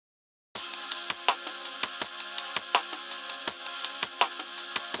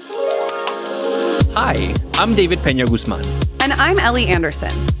Hi, I'm David Peña Guzman. And I'm Ellie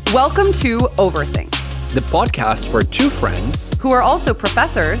Anderson. Welcome to Overthink, the podcast where two friends who are also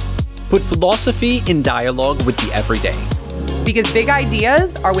professors put philosophy in dialogue with the everyday. Because big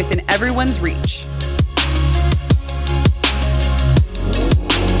ideas are within everyone's reach.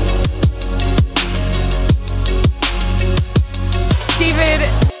 David,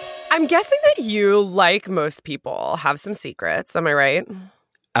 I'm guessing that you, like most people, have some secrets. Am I right?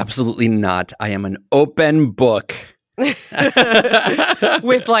 Absolutely not. I am an open book. With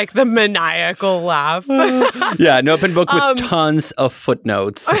like the maniacal laugh. Yeah, an open book with tons of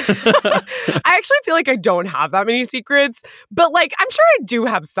footnotes. I actually feel like I don't have that many secrets, but like I'm sure I do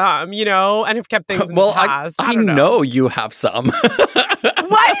have some, you know, and have kept things in the past. I know you have some.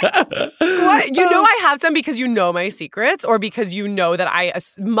 What? You know I have some because you know my secrets, or because you know that I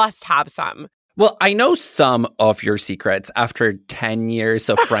must have some? Well, I know some of your secrets after 10 years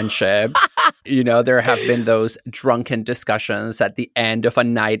of friendship. You know, there have been those drunken discussions at the end of a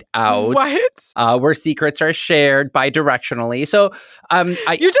night out. What? Where secrets are shared bidirectionally. So,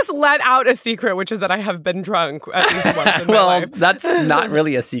 you just let out a secret, which is that I have been drunk at least once in my life. Well, that's not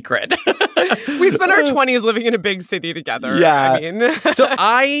really a secret. We spent our 20s living in a big city together. Yeah. I mean. So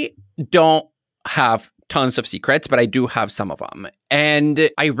I don't have tons of secrets, but I do have some of them. And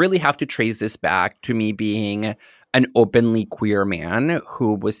I really have to trace this back to me being an openly queer man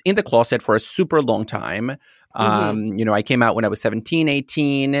who was in the closet for a super long time. You know, I came out when I was 17,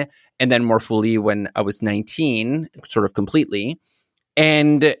 18, and then more fully when I was 19, sort of completely.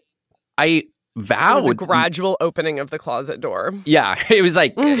 And I vowed. It was a gradual opening of the closet door. Yeah, it was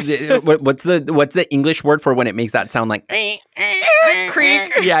like, what's the English word for when it makes that sound like creak?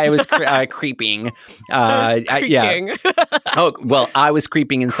 Yeah, it was creeping. Yeah. Oh, well, I was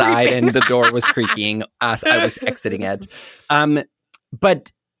creeping inside, and the door was creaking as I was exiting it.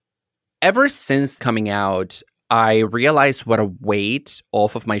 But ever since coming out, I realized what a weight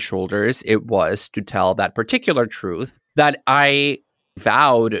off of my shoulders it was to tell that particular truth, that I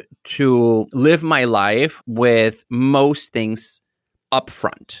vowed to live my life with most things up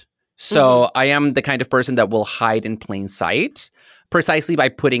front. So I am the kind of person that will hide in plain sight precisely by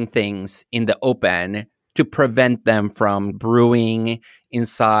putting things in the open to prevent them from brewing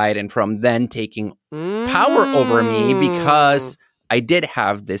inside and from then taking power over me, because I did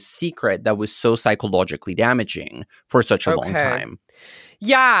have this secret that was so psychologically damaging for such a long time.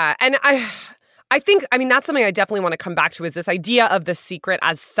 Yeah. And I think, I mean, that's something I definitely want to come back to, is this idea of the secret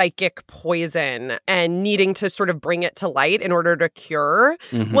as psychic poison and needing to sort of bring it to light in order to cure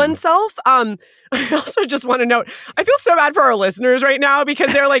oneself. I also just want to note, I feel so bad for our listeners right now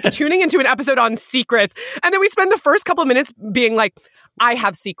because they're like tuning into an episode on secrets. And then we spend the first couple of minutes being like, I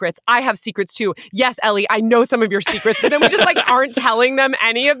have secrets. I have secrets too. Yes, Ellie, I know some of your secrets, but then we just like aren't telling them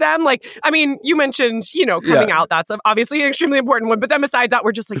any of them. Like, I mean, you mentioned, you know, coming out. That's obviously an extremely important one. But then besides that,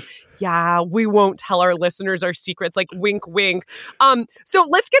 we're just like, yeah, we won't tell our listeners our secrets, like wink, wink. So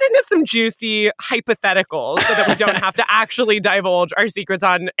let's get into some juicy hypotheticals so that we don't have to actually divulge our secrets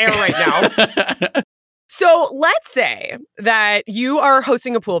on air right now. So let's say that you are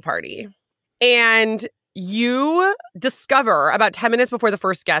hosting a pool party and you discover about 10 minutes before the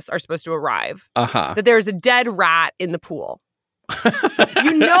first guests are supposed to arrive that there's a dead rat in the pool.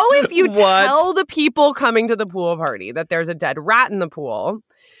 You know, if you tell the people coming to the pool party that there's a dead rat in the pool,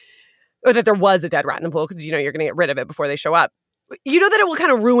 or that there was a dead rat in the pool, because you know you're going to get rid of it before they show up, you know that it will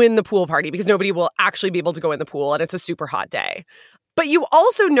kind of ruin the pool party because nobody will actually be able to go in the pool and it's a super hot day. But you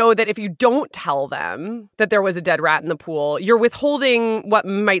also know that if you don't tell them that there was a dead rat in the pool, you're withholding what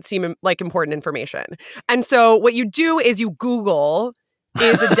might seem like important information. And so what you do is you Google,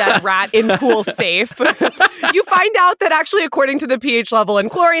 is a dead rat in pool safe? You find out that actually, according to the pH level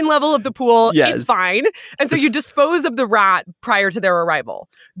and chlorine level of the pool, it's fine. And so you dispose of the rat prior to their arrival.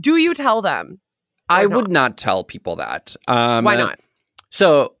 Do you tell them? I would not tell people that. Why not?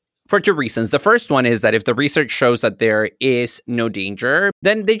 So, for two reasons. The first one is that if the research shows that there is no danger,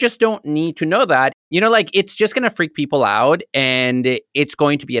 then they just don't need to know that. You know, like, it's just going to freak people out and it's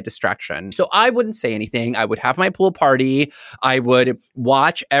going to be a distraction. So I wouldn't say anything. I would have my pool party. I would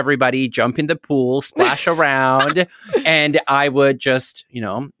watch everybody jump in the pool, splash around, and I would just, you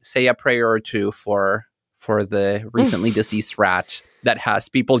know, say a prayer or two for the recently deceased rat that has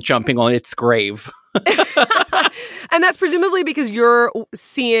people jumping on its grave. And that's presumably because you're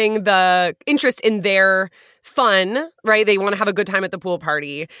seeing the interest in their fun, right? They want to have a good time at the pool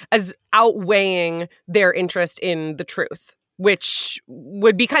party as outweighing their interest in the truth, which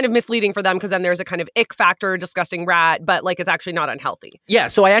would be kind of misleading for them because then there's a kind of ick factor, disgusting rat, but like it's actually not unhealthy. Yeah,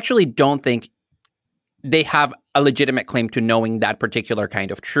 so I actually don't think they have a legitimate claim to knowing that particular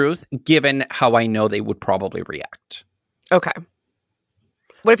kind of truth, given how I know they would probably react. Okay.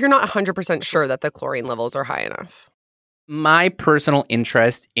 What if you're not 100% sure that the chlorine levels are high enough? My personal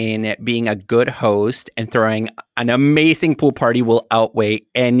interest in being a good host and throwing an amazing pool party will outweigh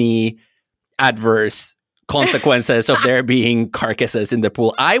any adverse consequences of there being carcasses in the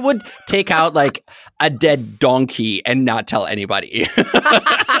pool. I would take out like a dead donkey and not tell anybody.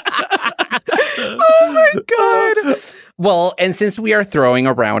 Oh my God. Well, and since we are throwing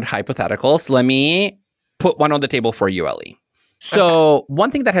around hypotheticals, let me put one on the table for you, Ellie. So one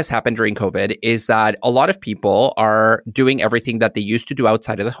thing that has happened during COVID is that a lot of people are doing everything that they used to do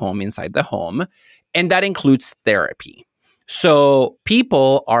outside of the home, inside the home, and that includes therapy. So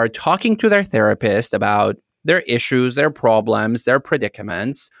people are talking to their therapist about their issues, their problems, their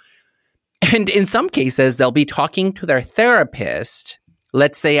predicaments. And in some cases, they'll be talking to their therapist,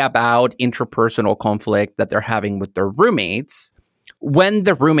 let's say about interpersonal conflict that they're having with their roommates, when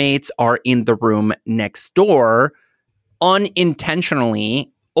the roommates are in the room next door,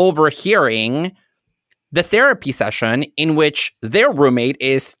 unintentionally overhearing the therapy session in which their roommate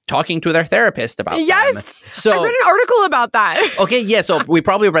is talking to their therapist about them. So I read an article about that. Okay, yeah, so we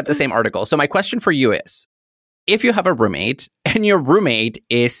probably read the same article. So my question for you is, if you have a roommate and your roommate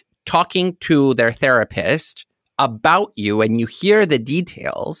is talking to their therapist about you and you hear the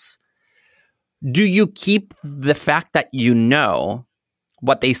details, do you keep the fact that you know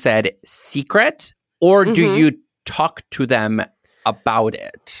what they said secret, or do you talk to them about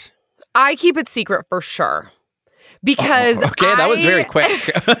it? I keep it secret for sure. Because that was very quick.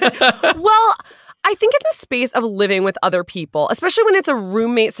 Well, I think in the space of living with other people, especially when it's a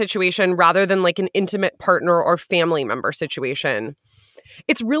roommate situation rather than like an intimate partner or family member situation,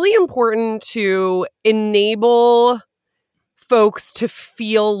 it's really important to enable folks to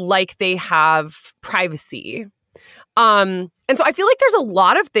feel like they have privacy. And so I feel like there's a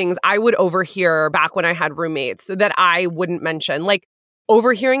lot of things I would overhear back when I had roommates that I wouldn't mention, like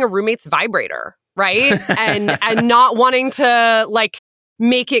overhearing a roommate's vibrator, right? and not wanting to like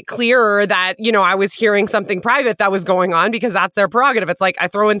make it clearer that, you know, I was hearing something private that was going on because that's their prerogative. It's like I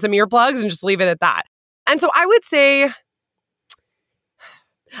throw in some earplugs and just leave it at that. And so I would say,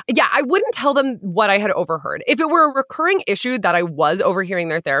 yeah, I wouldn't tell them what I had overheard. If it were a recurring issue that I was overhearing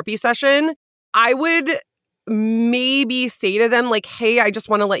their therapy session, I would maybe say to them like, hey, I just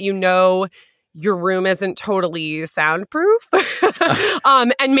want to let you know your room isn't totally soundproof.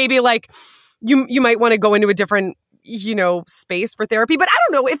 And maybe like you might want to go into a different, you know, space for therapy. But I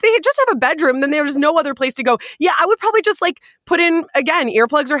don't know, if they just have a bedroom, then there's no other place to go. Yeah, I would probably just like put in, again,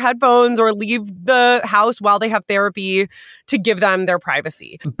 earplugs or headphones or leave the house while they have therapy to give them their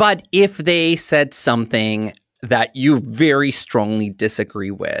privacy. But if they said something that you very strongly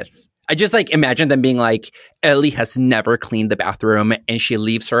disagree with, I just like imagine them being like, Ellie has never cleaned the bathroom and she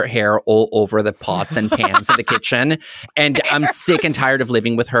leaves her hair all over the pots and pans in the kitchen. And I'm sick and tired of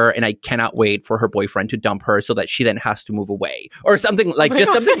living with her and I cannot wait for her boyfriend to dump her so that she then has to move away. Or something like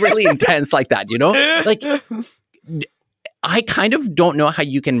just something really intense like that, you know? Like, I kind of don't know how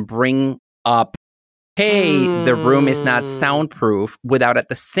you can bring up, hey, the room is not soundproof without at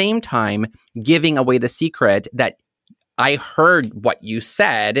the same time giving away the secret that I heard what you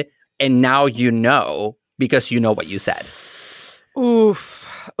said. And now you know because you know what you said. Oof.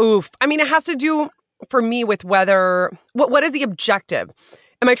 I mean, it has to do for me with whether, what is the objective?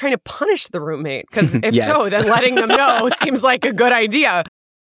 Am I trying to punish the roommate? Because if so, then letting them know seems like a good idea.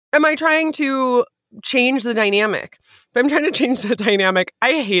 Am I trying to change the dynamic? If I'm trying to change the dynamic,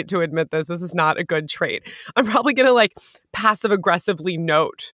 I hate to admit this. This is not a good trait. I'm probably going to like passive aggressively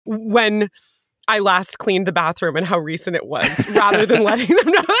note when I last cleaned the bathroom and how recent it was, rather than letting them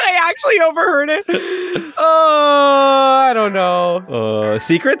know that I actually overheard it. Oh, I don't know.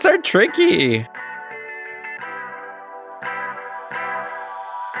 Secrets are tricky.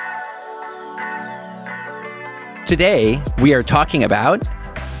 Today, we are talking about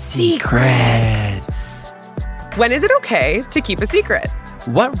secrets. When is it okay to keep a secret?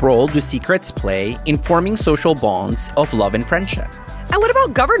 What role do secrets play in forming social bonds of love and friendship? And what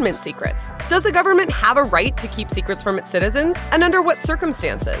about government secrets? Does the government have a right to keep secrets from its citizens, and under what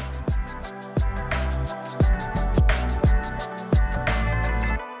circumstances?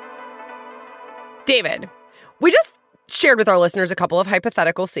 David, we just shared with our listeners a couple of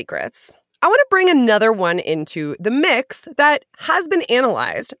hypothetical secrets. I want to bring another one into the mix that has been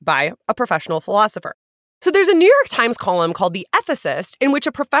analyzed by a professional philosopher. So there's a New York Times column called The Ethicist in which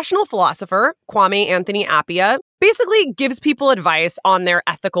a professional philosopher, Kwame Anthony Appiah, basically gives people advice on their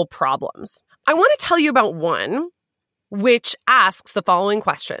ethical problems. I want to tell you about one which asks the following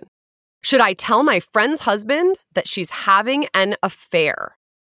question. Should I tell my friend's husband that she's having an affair?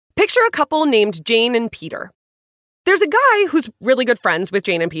 Picture a couple named Jane and Peter. There's a guy who's really good friends with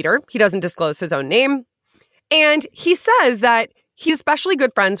Jane and Peter. He doesn't disclose his own name. And he says that he's especially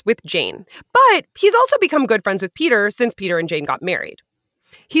good friends with Jane. But he's also become good friends with Peter since Peter and Jane got married.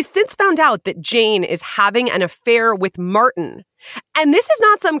 He's since found out that Jane is having an affair with Martin. And this is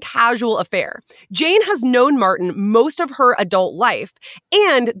not some casual affair. Jane has known Martin most of her adult life,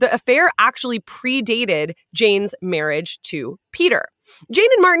 and the affair actually predated Jane's marriage to Peter. Jane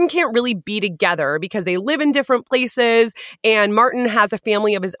and Martin can't really be together because they live in different places, and Martin has a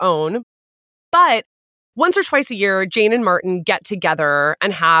family of his own. But once or twice a year, Jane and Martin get together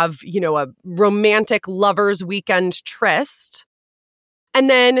and have, a romantic lovers' weekend tryst. And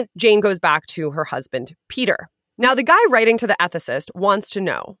then Jane goes back to her husband, Peter. Now, the guy writing to the ethicist wants to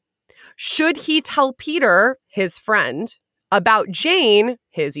know, should he tell Peter, his friend, about Jane,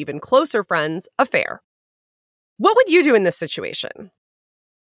 his even closer friend's affair? What would you do in this situation?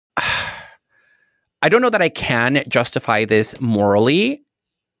 I don't know that I can justify this morally,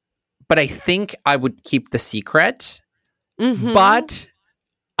 but I think I would keep the secret. Mm-hmm. But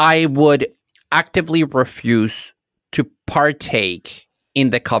I would actively refuse to partake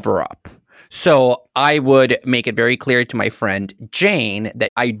in the cover-up. So I would make it very clear to my friend Jane that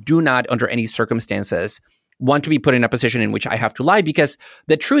I do not, under any circumstances, want to be put in a position in which I have to lie, because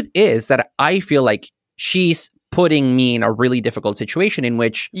the truth is that I feel like she's putting me in a really difficult situation in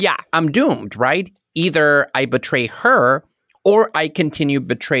which I'm doomed, right? Either I betray her or I continue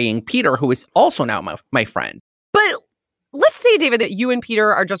betraying Peter, who is also now my friend. But let's say, David, that you and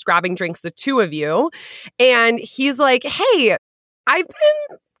Peter are just grabbing drinks, the two of you, and he's like, hey, I've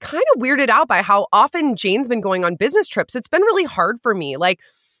been kind of weirded out by how often Jane's been going on business trips. It's been really hard for me. Like,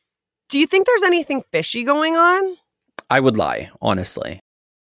 do you think there's anything fishy going on? I would lie, honestly.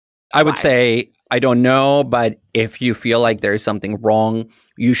 I would say, I don't know, but if you feel like there's something wrong,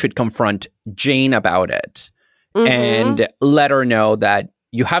 you should confront Jane about it and let her know that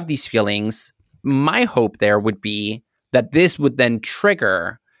you have these feelings. My hope there would be that this would then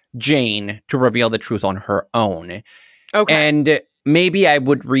trigger Jane to reveal the truth on her own. Okay. And maybe I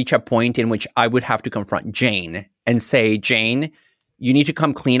would reach a point in which I would have to confront Jane and say, Jane, you need to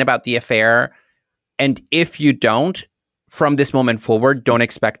come clean about the affair. And if you don't, from this moment forward, don't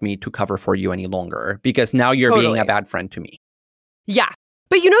expect me to cover for you any longer, because now you're being a bad friend to me. Yeah.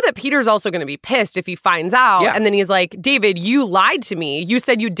 But you know that Peter's also going to be pissed if he finds out. Yeah. And then he's like, David, you lied to me. You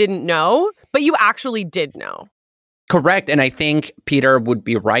said you didn't know, but you actually did know. Correct. And I think Peter would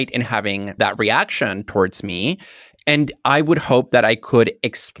be right in having that reaction towards me. And I would hope that I could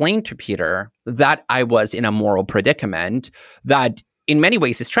explain to Peter that I was in a moral predicament that in many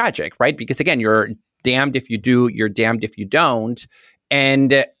ways is tragic, right? Because again, you're damned if you do, you're damned if you don't.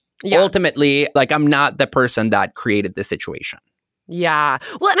 And ultimately, like, I'm not the person that created the situation. Yeah.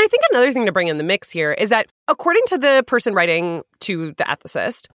 Well, and I think another thing to bring in the mix here is that according to the person writing to the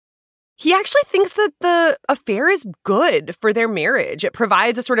ethicist, he actually thinks that the affair is good for their marriage. It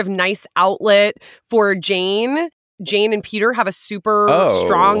provides a sort of nice outlet for Jane. Jane and Peter have a super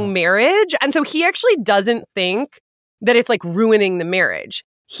strong marriage. And so he actually doesn't think that it's like ruining the marriage.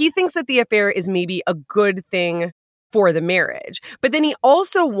 He thinks that the affair is maybe a good thing for the marriage. But then he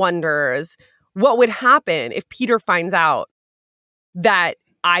also wonders what would happen if Peter finds out that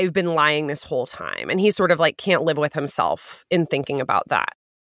I've been lying this whole time. And he sort of like can't live with himself in thinking about that.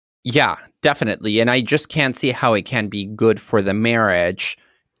 Yeah, definitely. And I just can't see how it can be good for the marriage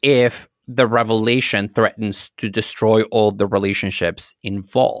if the revelation threatens to destroy all the relationships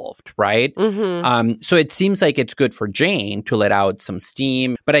involved, right? So it seems like it's good for Jane to let out some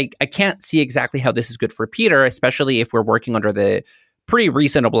steam, but I can't see exactly how this is good for Peter, especially if we're working under the pretty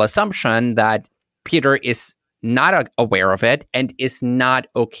reasonable assumption that Peter is not aware of it and is not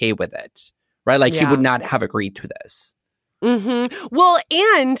okay with it, right? Like he would not have agreed to this. Well,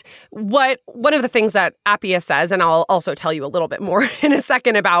 and one of the things that Appius says, and I'll also tell you a little bit more in a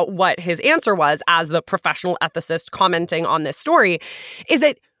second about what his answer was as the professional ethicist commenting on this story, is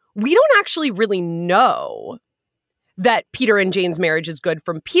that we don't actually really know that Peter and Jane's marriage is good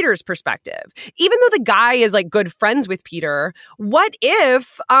from Peter's perspective. Even though the guy is like good friends with Peter, what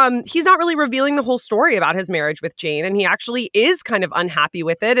if he's not really revealing the whole story about his marriage with Jane and he actually is kind of unhappy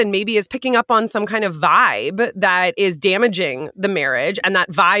with it and maybe is picking up on some kind of vibe that is damaging the marriage, and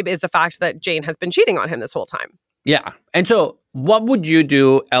that vibe is the fact that Jane has been cheating on him this whole time. Yeah. And so what would you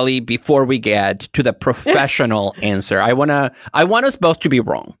do, Ellie, before we get to the professional answer? I want us both to be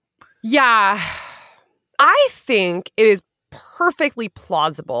wrong. Yeah. I think it is perfectly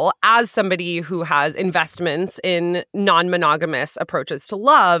plausible as somebody who has investments in non-monogamous approaches to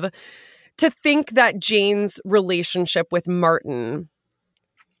love to think that Jane's relationship with Martin,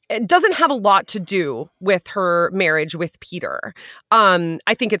 it doesn't have a lot to do with her marriage with Peter.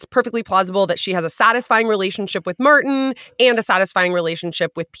 I think it's perfectly plausible that she has a satisfying relationship with Martin and a satisfying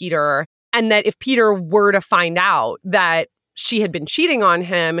relationship with Peter, and that if Peter were to find out that she had been cheating on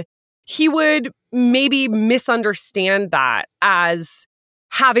him, he would maybe misunderstand that as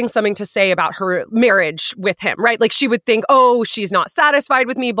having something to say about her marriage with him, right? Like she would think, oh, she's not satisfied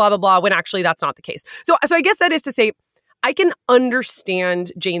with me, blah, blah, blah, when actually that's not the case. So I guess that is to say, I can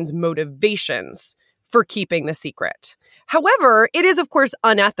understand Jane's motivations for keeping the secret. However, it is, of course,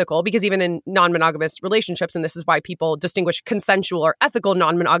 unethical because even in non-monogamous relationships, and this is why people distinguish consensual or ethical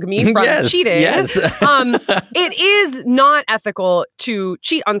non-monogamy from cheating, it is not ethical to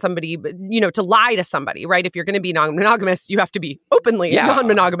cheat on somebody, to lie to somebody, right? If you're going to be non-monogamous, you have to be openly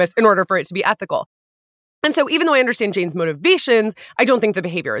non-monogamous in order for it to be ethical. And so even though I understand Jane's motivations, I don't think the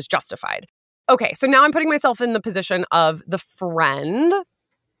behavior is justified. Okay, so now I'm putting myself in the position of the friend.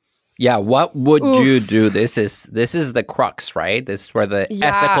 Yeah, what would you do? This is the crux, right? This is where the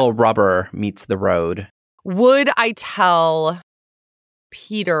ethical rubber meets the road. Would I tell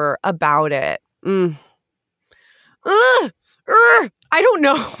Peter about it? I don't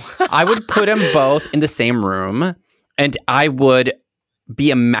know. I would put them both in the same room, and I would be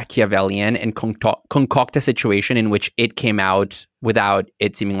a Machiavellian and concoct a situation in which it came out without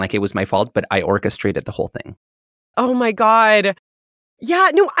it seeming like it was my fault, but I orchestrated the whole thing. Oh my God.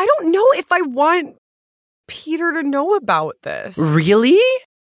 Yeah, no, I don't know if I want Peter to know about this. Really?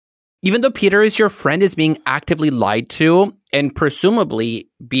 Even though Peter is your friend, is being actively lied to and presumably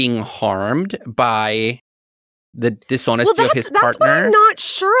being harmed by the dishonesty of his partner? That's what I'm not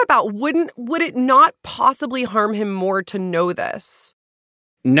sure about. Would it not possibly harm him more to know this?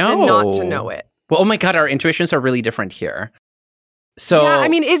 No. Than not to know it? Well, oh my God, our intuitions are really different here. So, yeah, I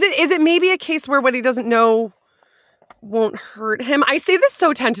mean, is it maybe a case where what he doesn't know won't hurt him? I say this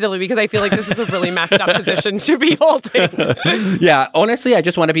so tentatively because I feel like this is a really messed up position to be holding. Yeah, honestly, I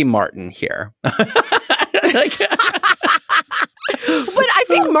just want to be Martin here. But I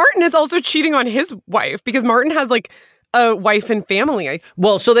think Martin is also cheating on his wife because Martin has like a wife and family.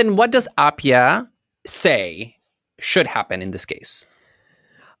 Well, so then what does Appia say should happen in this case?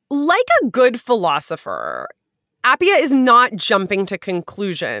 Like a good philosopher, Appia is not jumping to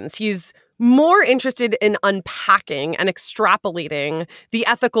conclusions. He's more interested in unpacking and extrapolating the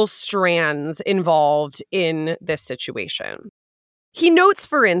ethical strands involved in this situation. He notes,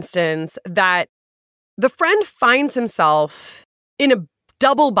 for instance, that the friend finds himself in a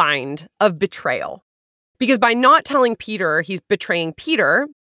double bind of betrayal. Because by not telling Peter, he's betraying Peter.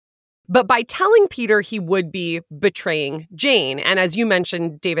 But by telling Peter, he would be betraying Jane. And as you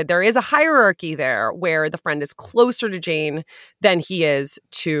mentioned, David, there is a hierarchy there where the friend is closer to Jane than he is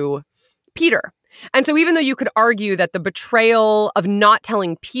to Peter. And so even though you could argue that the betrayal of not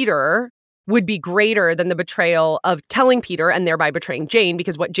telling Peter would be greater than the betrayal of telling Peter and thereby betraying Jane,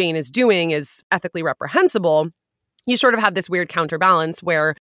 because what Jane is doing is ethically reprehensible, you sort of have this weird counterbalance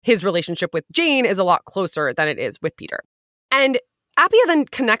where his relationship with Jane is a lot closer than it is with Peter. And Appia then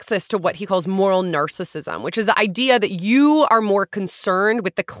connects this to what he calls moral narcissism, which is the idea that you are more concerned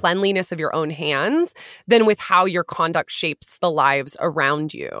with the cleanliness of your own hands than with how your conduct shapes the lives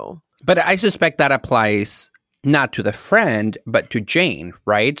around you. But I suspect that applies not to the friend, but to Jane,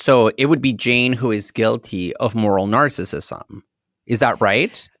 right? So it would be Jane who is guilty of moral narcissism. Is that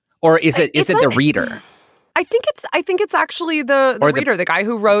right? Or is it the reader? I think it's actually the reader, the guy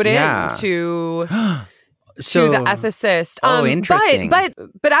who wrote in to the ethicist. Interesting. But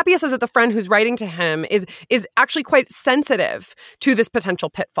Appia says that the friend who's writing to him is actually quite sensitive to this potential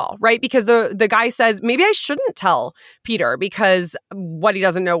pitfall, right? Because the guy says, maybe I shouldn't tell Peter because what he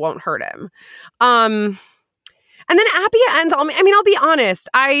doesn't know won't hurt him. And then Appia ends, I'll be honest,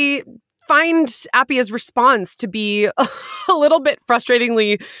 I find Appia's response to be a little bit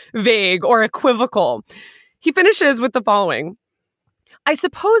frustratingly vague or equivocal. He finishes with the following. I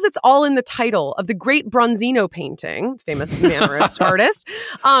suppose it's all in the title of the great Bronzino painting, famous Mannerist artist,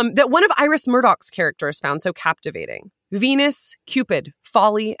 that one of Iris Murdoch's characters found so captivating. Venus, Cupid,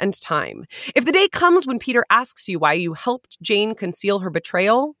 folly, and time. If the day comes when Peter asks you why you helped Jane conceal her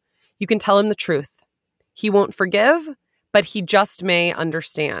betrayal, you can tell him the truth. He won't forgive, but he just may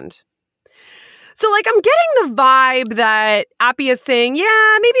understand. So, I'm getting the vibe that Appia is saying,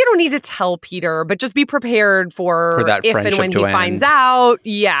 yeah, maybe you don't need to tell Peter, but just be prepared for that if and when he end. finds out,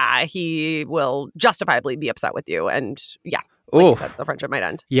 he will justifiably be upset with you. And like you said, the friendship might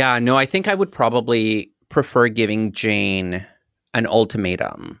end. Yeah, no, I think I would probably prefer giving Jane an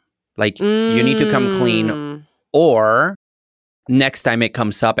ultimatum. Like, you need to come clean, or next time it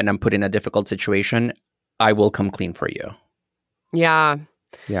comes up and I'm put in a difficult situation, I will come clean for you. Yeah.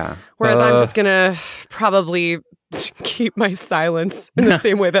 Yeah. Whereas I'm just going to probably keep my silence in the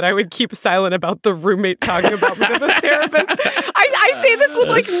same way that I would keep silent about the roommate talking about me to the therapist. I say this with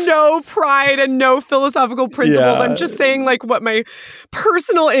like no pride and no philosophical principles. Yeah. I'm just saying like what my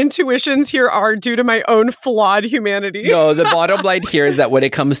personal intuitions here are due to my own flawed humanity. No, the bottom line here is that when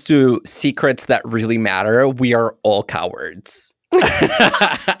it comes to secrets that really matter, we are all cowards.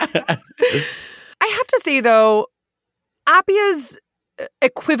 I have to say, though, Appiah's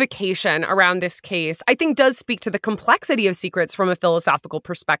equivocation around this case, I think, does speak to the complexity of secrets from a philosophical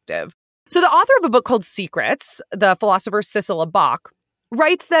perspective. So the author of a book called Secrets, the philosopher Sissela Bach,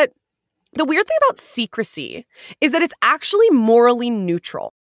 writes that the weird thing about secrecy is that it's actually morally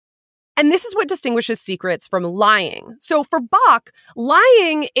neutral. And this is what distinguishes secrets from lying. So for Bach,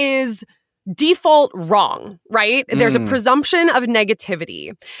 lying is default wrong, right? There's a presumption of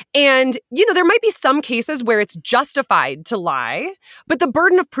negativity. And, you know, there might be some cases where it's justified to lie, but the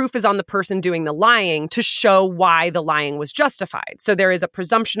burden of proof is on the person doing the lying to show why the lying was justified. So there is a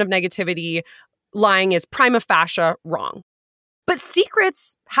presumption of negativity. Lying is prima facie wrong. But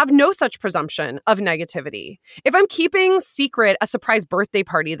secrets have no such presumption of negativity. If I'm keeping secret a surprise birthday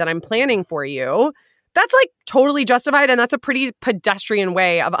party that I'm planning for you, that's like totally justified, and that's a pretty pedestrian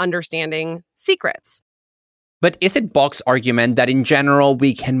way of understanding secrets. But is it Bach's argument that in general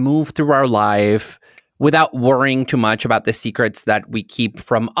we can move through our life without worrying too much about the secrets that we keep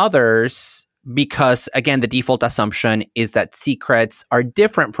from others? Because, again, the default assumption is that secrets are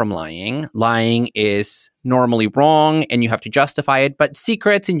different from lying. Lying is normally wrong and you have to justify it, but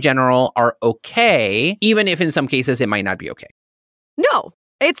secrets in general are okay, even if in some cases it might not be okay. No.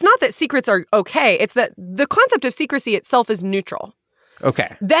 It's not that secrets are okay. It's that the concept of secrecy itself is neutral.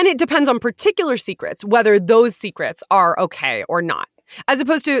 Okay. Then it depends on particular secrets, whether those secrets are okay or not. As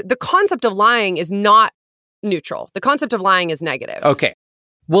opposed to the concept of lying is not neutral. The concept of lying is negative. Okay.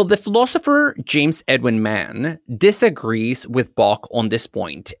 Well, the philosopher James Edwin Mann disagrees with Bach on this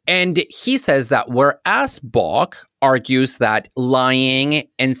point, and he says that whereas Bach argues that lying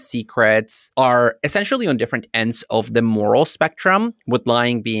and secrets are essentially on different ends of the moral spectrum, with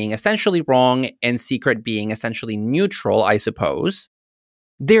lying being essentially wrong and secret being essentially neutral, I suppose,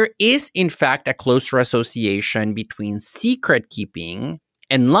 there is in fact a closer association between secret keeping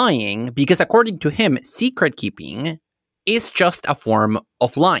and lying, because according to him, secret keeping is just a form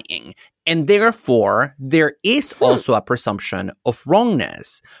of lying. And therefore, there is also a presumption of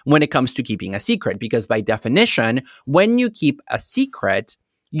wrongness when it comes to keeping a secret, because by definition, when you keep a secret,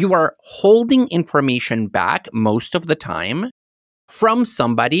 you are holding information back most of the time from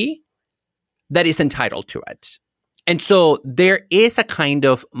somebody that is entitled to it. And so there is a kind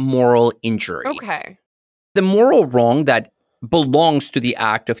of moral injury. Okay. The moral wrong that belongs to the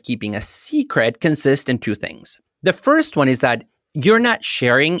act of keeping a secret consists in two things. The first one is that you're not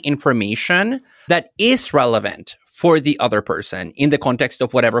sharing information that is relevant for the other person in the context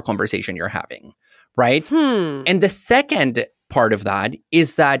of whatever conversation you're having, right? And the second part of that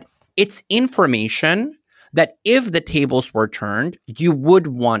is that it's information that if the tables were turned, you would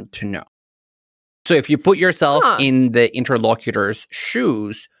want to know. So if you put yourself in the interlocutor's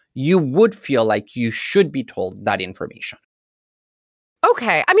shoes, you would feel like you should be told that information.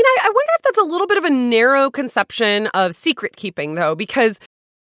 Okay. I mean, I wonder if that's a little bit of a narrow conception of secret keeping, though, because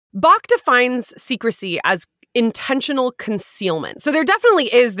Bach defines secrecy as intentional concealment. So there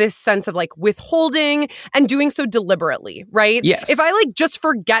definitely is this sense of like withholding and doing so deliberately, right? Yes. If I like just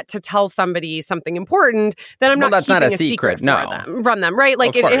forget to tell somebody something important, then I'm not that's keeping not a secret secret, from them, right?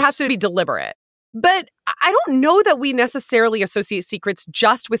 Like it has to be deliberate. But I don't know that we necessarily associate secrets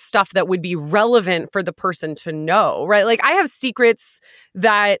just with stuff that would be relevant for the person to know, right? Like I have secrets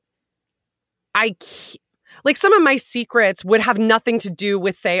that like some of my secrets would have nothing to do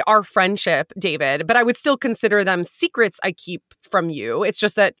with, say, our friendship, David, but I would still consider them secrets I keep from you. It's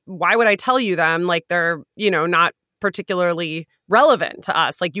just that why would I tell you them? Like they're, not particularly relevant to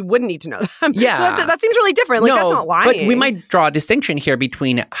us. Like you wouldn't need to know them. Yeah. So that seems really different. Like that's not lying. But we might draw a distinction here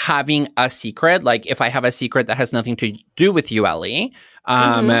between having a secret, like if I have a secret that has nothing to do with you, Ellie,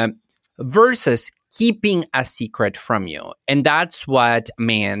 versus keeping a secret from you. And that's what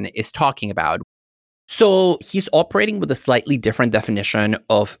Mann is talking about. So he's operating with a slightly different definition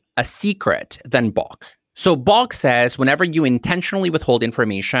of a secret than Bach. So Bach says whenever you intentionally withhold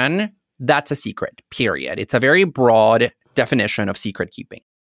information, that's a secret, period. It's a very broad definition of secret keeping.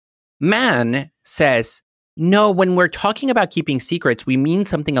 Mann says, no, when we're talking about keeping secrets, we mean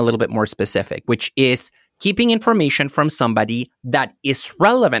something a little bit more specific, which is keeping information from somebody that is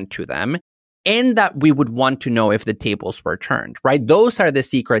relevant to them and that we would want to know if the tables were turned, right? Those are the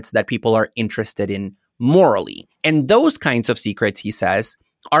secrets that people are interested in morally. And those kinds of secrets, he says,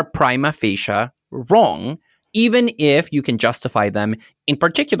 are prima facie wrong, even if you can justify them in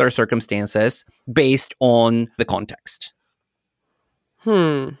particular circumstances based on the context. Okay.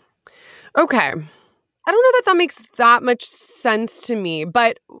 I don't know that makes that much sense to me,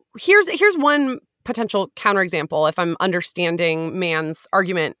 but here's one potential counterexample if I'm understanding Mann's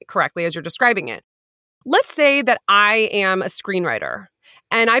argument correctly as you're describing it. Let's say that I am a screenwriter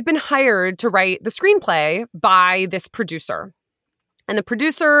and I've been hired to write the screenplay by this producer. And the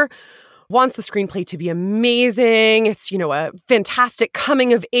producer wants the screenplay to be amazing. It's, a fantastic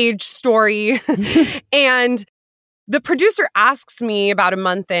coming of age story. And the producer asks me about a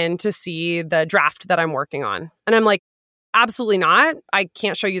month in to see the draft that I'm working on. And I'm like, absolutely not. I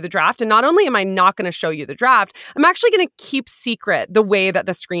can't show you the draft. And not only am I not going to show you the draft, I'm actually going to keep secret the way that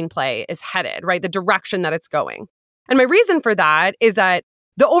the screenplay is headed, right? The direction that it's going. And my reason for that is that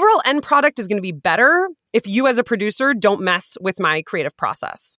the overall end product is going to be better if you as a producer don't mess with my creative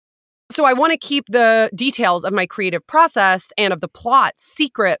process. So I want to keep the details of my creative process and of the plot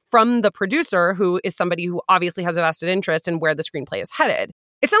secret from the producer, who is somebody who obviously has a vested interest in where the screenplay is headed.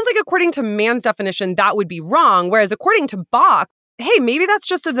 It sounds like according to Mann's definition, that would be wrong. Whereas according to Bock, hey, maybe that's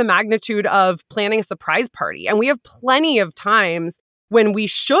just of the magnitude of planning a surprise party. And we have plenty of times when we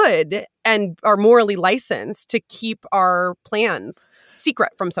should and are morally licensed to keep our plans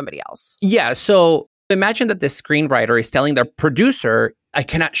secret from somebody else. Yeah. So imagine that the screenwriter is telling their producer, I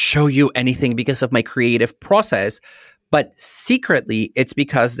cannot show you anything because of my creative process. But secretly, it's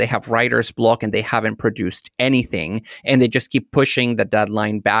because they have writer's block and they haven't produced anything. And they just keep pushing the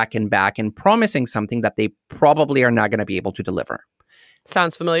deadline back and promising something that they probably are not going to be able to deliver.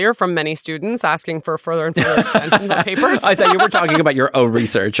 Sounds familiar from many students asking for further and further extensions on papers. I thought you were talking about your own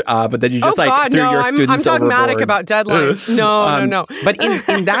research, but then you just threw your students I'm overboard. I'm dogmatic about deadlines. No. But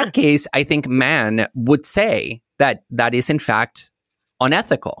in that case, I think Mann would say that is in fact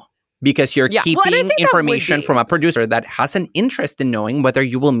unethical because you're keeping information from a producer that has an interest in knowing whether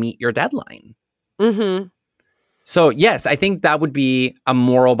you will meet your deadline. Mm-hmm. So yes, I think that would be a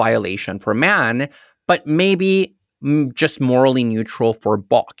moral violation for Mann, but maybe just morally neutral for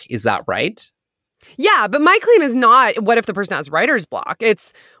Bock. Is that right? Yeah, but my claim is not what if the person has writer's block.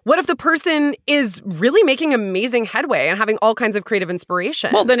 It's what if the person is really making amazing headway and having all kinds of creative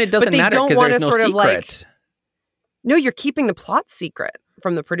inspiration. Well, then it doesn't matter because there's no secret. No, you're keeping the plot secret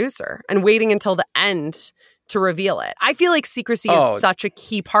from the producer and waiting until the end to reveal it. I feel like secrecy is such a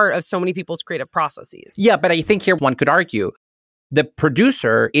key part of so many people's creative processes. Yeah, but I think here one could argue the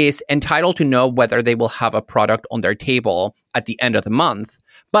producer is entitled to know whether they will have a product on their table at the end of the month,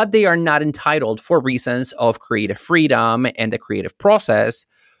 but they are not entitled, for reasons of creative freedom and the creative process,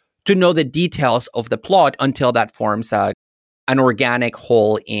 to know the details of the plot until that forms an organic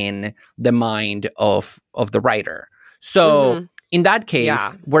whole in the mind of the writer. So in that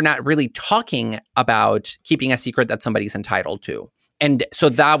case, we're not really talking about keeping a secret that somebody's entitled to. And so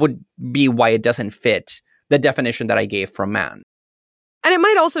that would be why it doesn't fit the definition that I gave from Mann. And it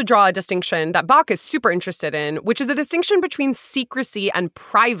might also draw a distinction that Bock is super interested in, which is the distinction between secrecy and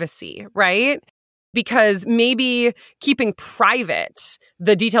privacy, right? Because maybe keeping private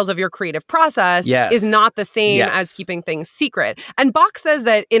the details of your creative process is not the same as keeping things secret. And Bock says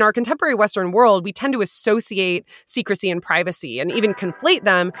that in our contemporary Western world, we tend to associate secrecy and privacy and even conflate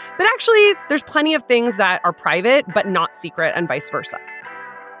them. But actually, there's plenty of things that are private but not secret and vice versa.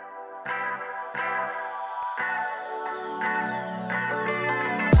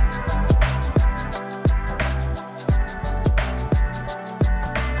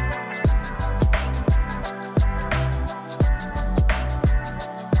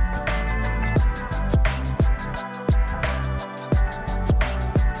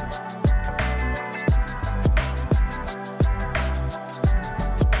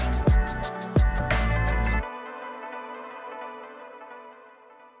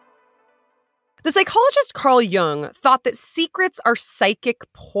 The psychologist Carl Jung thought that secrets are psychic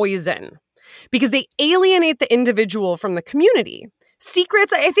poison because they alienate the individual from the community.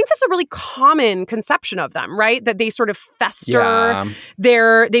 Secrets, I think that's a really common conception of them, right? That they sort of fester,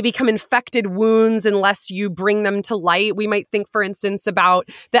 they become infected wounds unless you bring them to light. We might think, for instance, about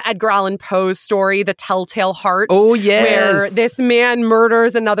the Edgar Allan Poe story, The Telltale Heart. Oh, yes. Where this man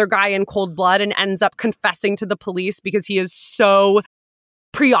murders another guy in cold blood and ends up confessing to the police because he is so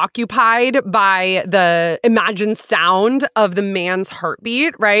preoccupied by the imagined sound of the man's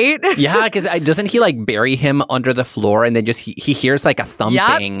heartbeat, right? Yeah, because doesn't he like bury him under the floor and then just he hears like a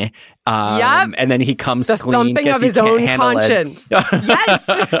thumping, Yep. And then he comes The clean thumping of he his can't own handle conscience. it. Yes,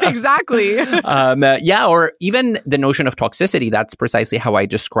 exactly. Or even the notion of toxicity. That's precisely how I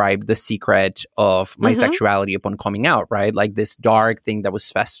described the secret of my sexuality upon coming out, right? Like this dark thing that was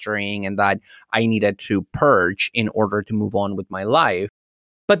festering and that I needed to purge in order to move on with my life.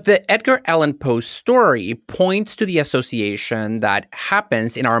 But the Edgar Allan Poe story points to the association that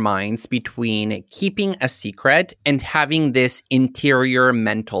happens in our minds between keeping a secret and having this interior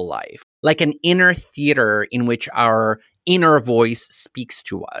mental life, like an inner theater in which our inner voice speaks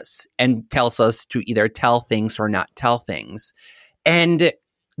to us and tells us to either tell things or not tell things. And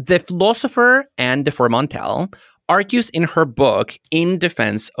the philosopher Anne de Fourmentel argues in her book, In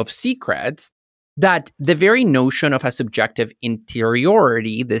Defense of Secrets, that the very notion of a subjective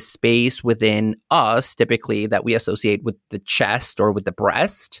interiority, this space within us, typically that we associate with the chest or with the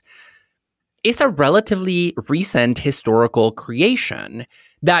breast, is a relatively recent historical creation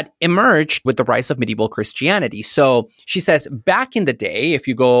that emerged with the rise of medieval Christianity. So she says, back in the day, if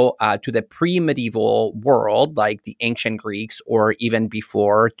you go to the pre-medieval world, like the ancient Greeks or even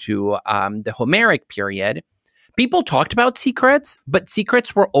before to the Homeric period, people talked about secrets, but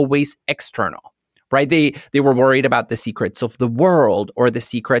secrets were always external. Right? They were worried about the secrets of the world or the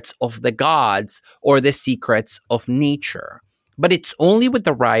secrets of the gods or the secrets of nature. But it's only with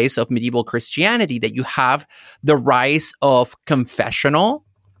the rise of medieval Christianity that you have the rise of confessional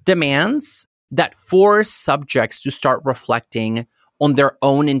demands that force subjects to start reflecting on their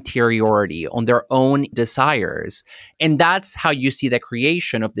own interiority, on their own desires. And that's how you see the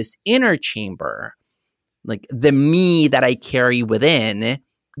creation of this inner chamber, like the me that I carry within,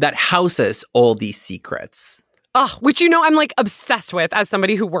 that houses all these secrets. Which, I'm like obsessed with as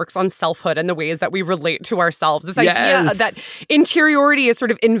somebody who works on selfhood and the ways that we relate to ourselves. This idea that interiority is sort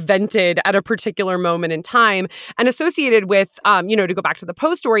of invented at a particular moment in time and associated with, to go back to the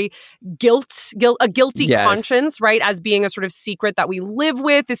Poe story, a guilty conscience, right? As being a sort of secret that we live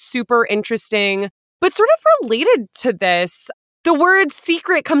with is super interesting. But sort of related to this, the word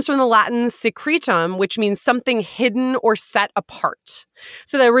secret comes from the Latin secretum, which means something hidden or set apart.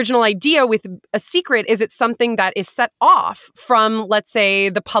 So the original idea with a secret is it's something that is set off from, let's say,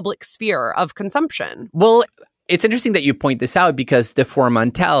 the public sphere of consumption. Well, it's interesting that you point this out because de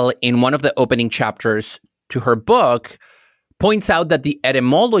Fourmentel, in one of the opening chapters to her book, points out that the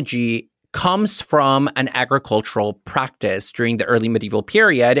etymology comes from an agricultural practice during the early medieval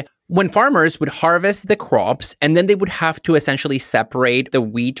period when farmers would harvest the crops and then they would have to essentially separate the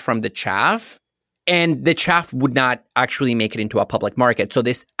wheat from the chaff, and the chaff would not actually make it into a public market. So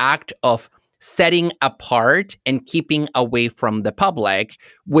this act of setting apart and keeping away from the public,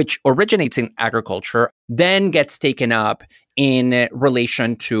 which originates in agriculture, then gets taken up in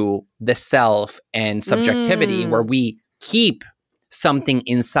relation to the self and subjectivity, where we keep something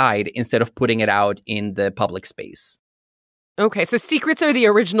inside instead of putting it out in the public space. Okay, so secrets are the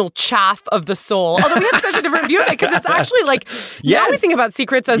original chaff of the soul. Although we have such a different view of it because it's actually like, now we think about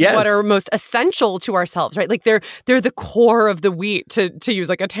secrets as what are most essential to ourselves, right? Like they're the core of the wheat, to use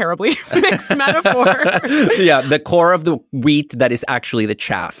like a terribly mixed metaphor. Yeah, the core of the wheat that is actually the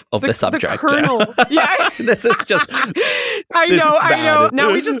chaff of the subject. The kernel. Yeah. This is just... I know.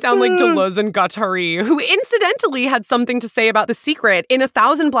 Now we just sound like Deleuze and Guattari, who incidentally had something to say about the secret. In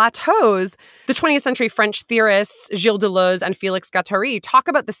 1,000 Plateaus, the 20th century French theorists Gilles Deleuze and Félix Guattari talk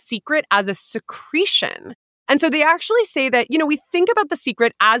about the secret as a secretion. And so they actually say that, we think about the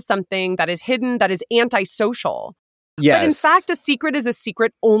secret as something that is hidden, that is antisocial. Yes. But in fact, a secret is a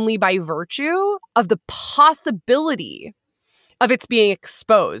secret only by virtue of the possibility of its being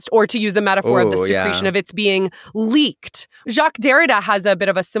exposed, or to use the metaphor of the secretion, of its being leaked. Jacques Derrida has a bit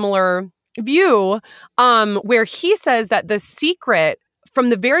of a similar view where he says that the secret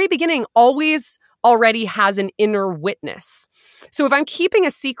from the very beginning always already has an inner witness. So if I'm keeping a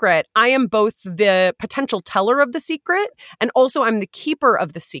secret, I am both the potential teller of the secret and also I'm the keeper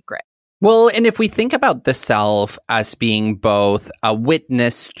of the secret. Well, and if we think about the self as being both a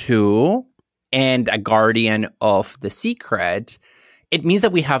witness to and a guardian of the secret, it means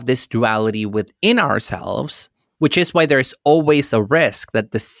that we have this duality within ourselves, which is why there's always a risk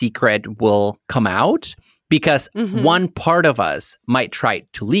that the secret will come out because one part of us might try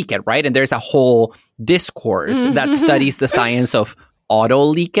to leak it, right? And there's a whole discourse that studies the science of auto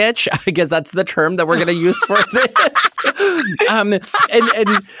leakage. I guess that's the term that we're going to use for this.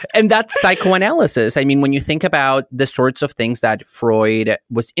 And that's psychoanalysis. I mean, when you think about the sorts of things that Freud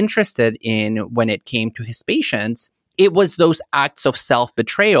was interested in when it came to his patients, it was those acts of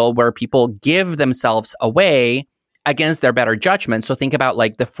self-betrayal where people give themselves away against their better judgment. So think about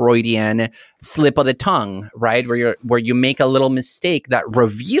like the Freudian slip of the tongue, right? Where you make a little mistake that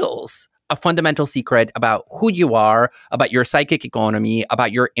reveals a fundamental secret about who you are, about your psychic economy,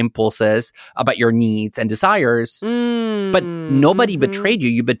 about your impulses, about your needs and desires. But nobody betrayed you.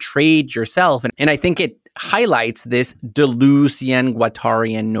 You betrayed yourself. And I think it highlights this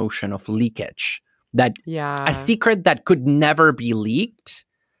Deleuzian-Guattarian notion of leakage, that a secret that could never be leaked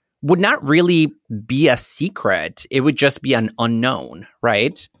would not really be a secret. It would just be an unknown,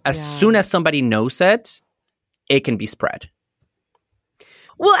 right? As soon as somebody knows it, it can be spread.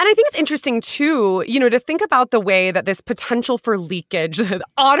 Well, and I think it's interesting, too, to think about the way that this potential for leakage,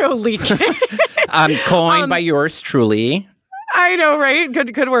 auto leakage. Coined by yours truly. I know, right?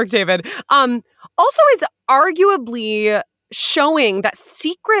 Good work, David. Also is arguably showing that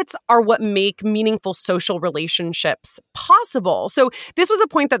secrets are what make meaningful social relationships possible. So this was a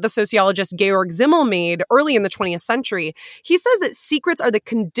point that the sociologist Georg Simmel made early in the 20th century. He says that secrets are the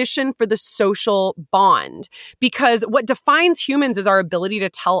condition for the social bond, because what defines humans is our ability to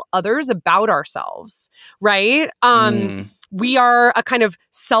tell others about ourselves, right? We are a kind of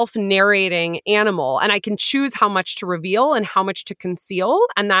self-narrating animal, and I can choose how much to reveal and how much to conceal.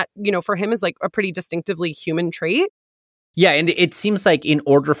 And that, for him is like a pretty distinctively human trait. Yeah, and it seems like in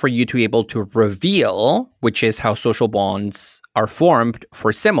order for you to be able to reveal, which is how social bonds are formed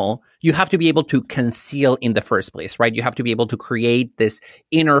for Simmel, you have to be able to conceal in the first place, right? You have to be able to create this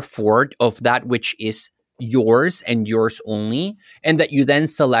inner fort of that which is yours and yours only, and that you then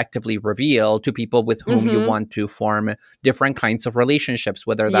selectively reveal to people with whom you want to form different kinds of relationships,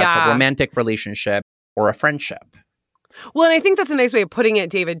 whether that's a romantic relationship or a friendship. Well, and I think that's a nice way of putting it,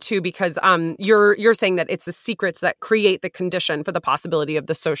 David, too, because you're saying that it's the secrets that create the condition for the possibility of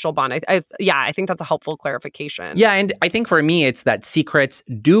the social bond. I think that's a helpful clarification. Yeah, and I think for me, it's that secrets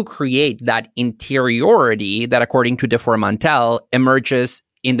do create that interiority that, according to de Formantel, emerges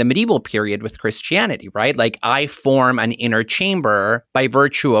in the medieval period with Christianity, right? Like I form an inner chamber by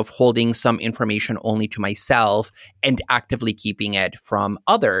virtue of holding some information only to myself and actively keeping it from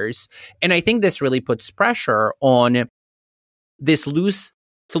others. And I think this really puts pressure on this loose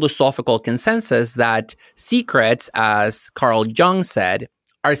philosophical consensus that secrets, as Carl Jung said,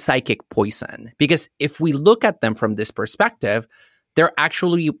 are psychic poison. Because if we look at them from this perspective, they're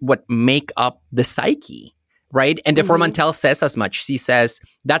actually what make up the psyche, right? And de Formantel says as much. She says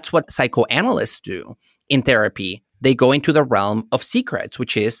that's what psychoanalysts do in therapy. They go into the realm of secrets,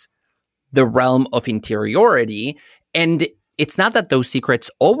 which is the realm of interiority. And it's not that those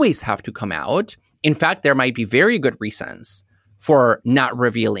secrets always have to come out. In fact, there might be very good reasons for not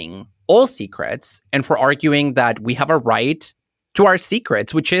revealing all secrets and for arguing that we have a right to our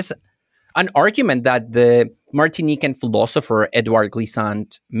secrets, which is an argument that the Martinican philosopher Edouard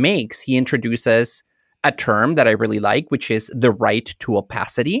Glissant makes. He introduces a term that I really like, which is the right to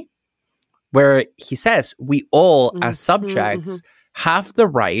opacity, where he says we all as subjects have the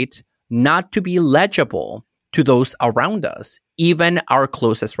right not to be legible to those around us, even our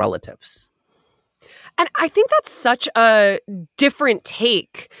closest relatives. And I think that's such a different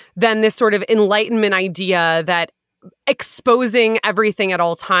take than this sort of Enlightenment idea that exposing everything at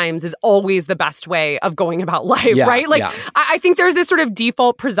all times is always the best way of going about life, right? Like, I think there's this sort of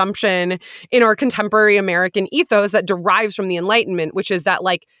default presumption in our contemporary American ethos that derives from the Enlightenment, which is that,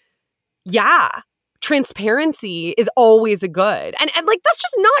 like, transparency is always a good. And like, that's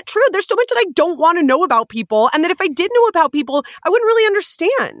just not true. There's so much that I don't want to know about people. And that if I did know about people, I wouldn't really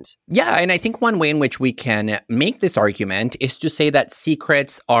understand. Yeah. And I think one way in which we can make this argument is to say that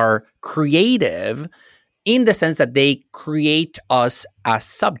secrets are creative in the sense that they create us as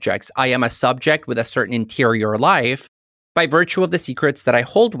subjects. I am a subject with a certain interior life by virtue of the secrets that I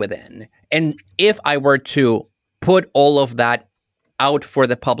hold within. And if I were to put all of that out for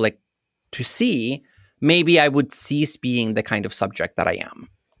the public to see, maybe I would cease being the kind of subject that I am.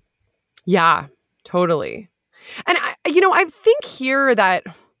 Yeah, totally. And I think here that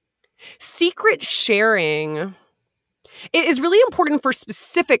secret sharing is really important for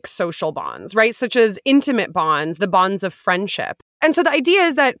specific social bonds, right? Such as intimate bonds, the bonds of friendship. And so the idea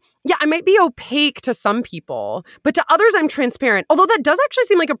is that, I might be opaque to some people, but to others, I'm transparent. Although that does actually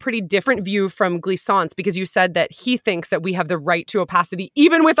seem like a pretty different view from Glissant's, because you said that he thinks that we have the right to opacity,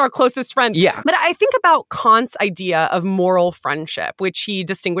 even with our closest friends. Yeah. But I think about Kant's idea of moral friendship, which he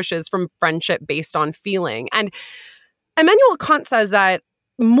distinguishes from friendship based on feeling. And Immanuel Kant says that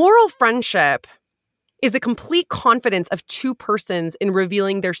moral friendship is the complete confidence of two persons in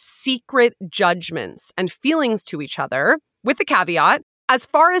revealing their secret judgments and feelings to each other, with the caveat, as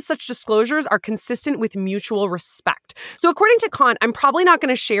far as such disclosures are consistent with mutual respect. So according to Kant, I'm probably not going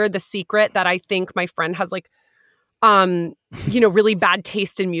to share the secret that I think my friend has really bad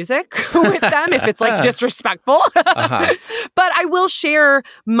taste in music with them if it's like disrespectful. But I will share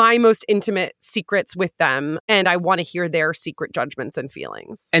my most intimate secrets with them, and I want to hear their secret judgments and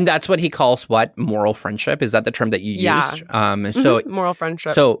feelings. And that's what he calls what? Moral friendship? Is that the term that you used? So moral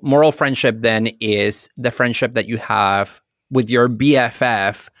friendship. So moral friendship then is the friendship that you have with your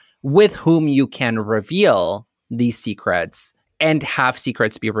BFF with whom you can reveal these secrets and have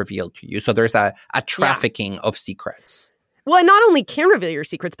secrets be revealed to you. So there's a trafficking of secrets. Well, and not only can reveal your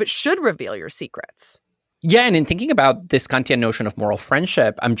secrets, but should reveal your secrets. Yeah, and in thinking about this Kantian notion of moral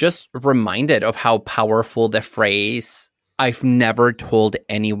friendship, I'm just reminded of how powerful the phrase, "I've never told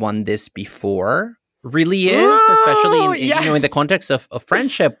anyone this before," really is, especially in the context of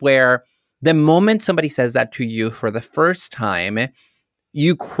friendship, where the moment somebody says that to you for the first time,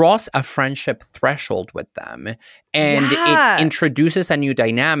 you cross a friendship threshold with them, and it introduces a new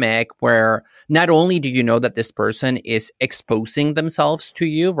dynamic where not only do you know that this person is exposing themselves to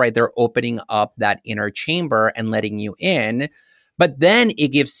you, right? They're opening up that inner chamber and letting you in, but then it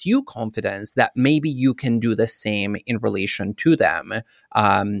gives you confidence that maybe you can do the same in relation to them.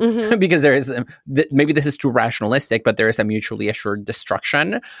 Because there is, maybe this is too rationalistic, but there is a mutually assured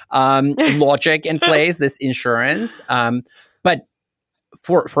destruction logic in place, this insurance. But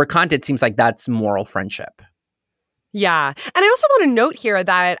for Kant, it seems like that's moral friendship. Yeah. And I also want to note here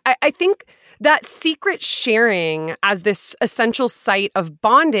that I think that secret sharing as this essential site of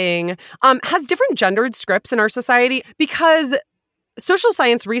bonding has different gendered scripts in our society, because social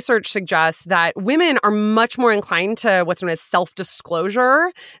science research suggests that women are much more inclined to what's known as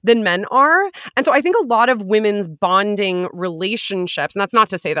self-disclosure than men are. And so I think a lot of women's bonding relationships, and that's not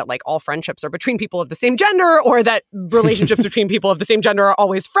to say that like all friendships are between people of the same gender or that relationships between people of the same gender are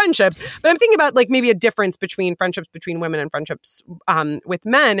always friendships, but I'm thinking about like maybe a difference between friendships between women and friendships with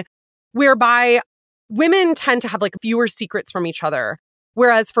men, whereby women tend to have like fewer secrets from each other.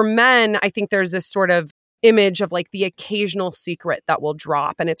 Whereas for men, I think there's this sort of image of like the occasional secret that will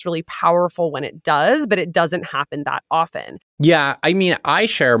drop, and it's really powerful when it does, but it doesn't happen that often. Yeah, I mean, I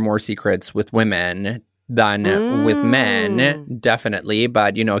share more secrets with women than with men, definitely.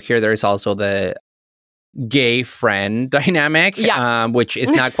 But, here there's also the gay friend dynamic, which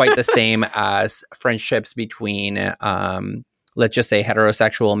is not quite the same as friendships between, let's just say,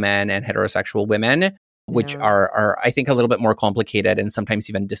 heterosexual men and heterosexual women, which are, I think, a little bit more complicated and sometimes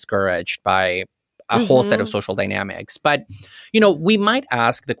even discouraged by a whole set of social dynamics. But, we might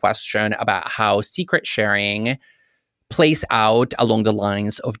ask the question about how secret sharing plays out along the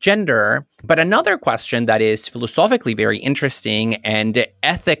lines of gender. But another question that is philosophically very interesting and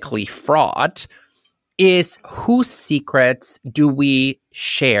ethically fraught is, whose secrets do we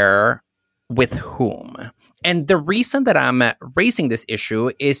share with whom? And the reason that I'm raising this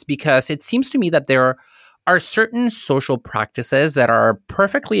issue is because it seems to me that there are certain social practices that are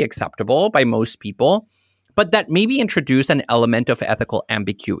perfectly acceptable by most people, but that maybe introduce an element of ethical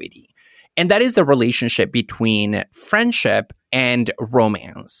ambiguity. And that is the relationship between friendship and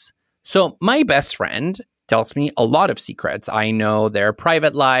romance. So my best friend tells me a lot of secrets. I know their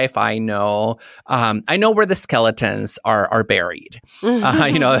private life. I know where the skeletons are buried.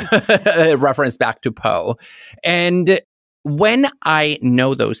 Reference back to Poe. And when I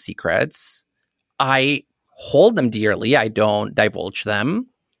know those secrets, I hold them dearly. I don't divulge them.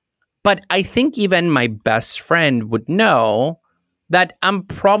 But I think even my best friend would know that I'm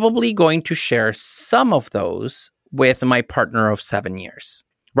probably going to share some of those with my partner of 7 years,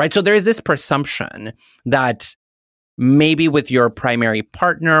 right? So there is this presumption that maybe with your primary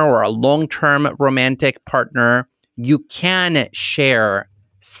partner or a long-term romantic partner, you can share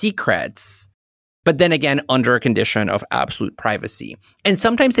secrets, but then again, under a condition of absolute privacy. And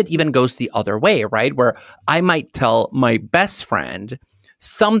sometimes it even goes the other way, right? Where I might tell my best friend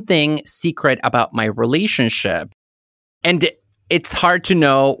something secret about my relationship, and it's hard to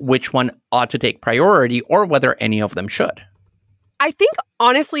know which one ought to take priority or whether any of them should. I think,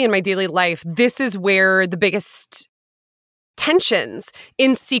 honestly, in my daily life, this is where the biggest tensions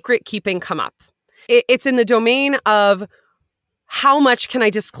in secret keeping come up. It's in the domain of, how much can I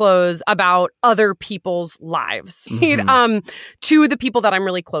disclose about other people's lives to the people that I'm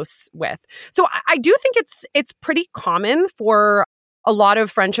really close with? So I do think it's pretty common for a lot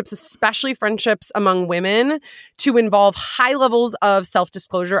of friendships, especially friendships among women, to involve high levels of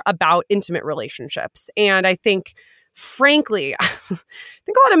self-disclosure about intimate relationships. And I think, frankly, a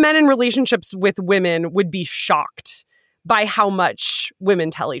lot of men in relationships with women would be shocked by how much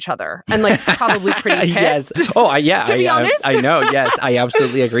women tell each other, and like probably pretty pissed. Yes. Oh, yeah. To be honest. I know. Yes, I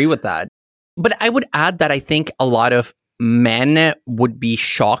absolutely agree with that. But I would add that I think a lot of men would be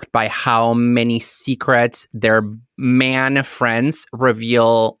shocked by how many secrets their man friends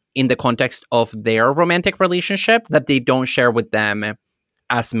reveal in the context of their romantic relationship that they don't share with them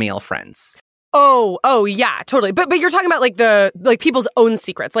as male friends. Oh, yeah, totally. But you're talking about like people's own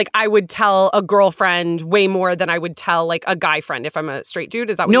secrets. Like I would tell a girlfriend way more than I would tell like a guy friend if I'm a straight dude.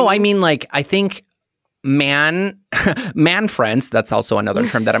 Is that what you mean? No, I mean like I think man friends, that's also another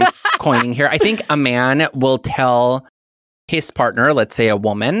term that I'm coining here. I think a man will tell his partner, let's say a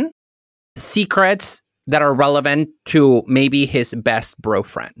woman, secrets that are relevant to maybe his best bro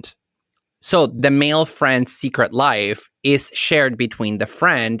friend. So the male friend's secret life is shared between the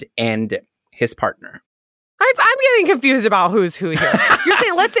friend and his partner. I'm getting confused about who's who here. You're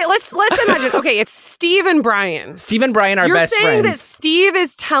saying let's imagine. Okay, it's Steve and Brian. Steve and Brian are best friends. You're saying that Steve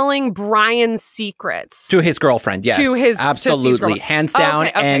is telling Brian's secrets to his girlfriend. Yes, to his absolutely, hands down.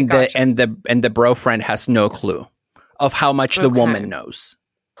 Okay, and gotcha. the bro friend has no clue of how much the woman knows.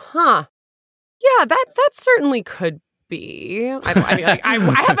 Huh? Yeah, that certainly could be.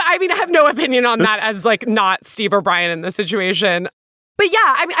 I have no opinion on that as like not Steve or Brian in this situation. But yeah,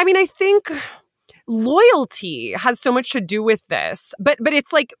 I think loyalty has so much to do with this, but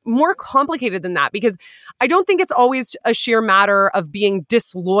it's like more complicated than that, because I don't think it's always a sheer matter of being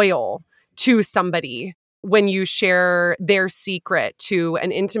disloyal to somebody when you share their secret to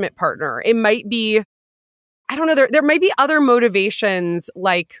an intimate partner. It might be, I don't know, there might be other motivations,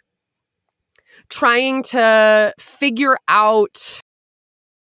 like trying to figure out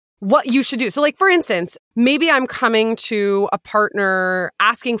what you should do. So like, for instance, maybe I'm coming to a partner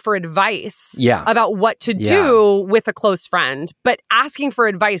asking for advice about what to do with a close friend, but asking for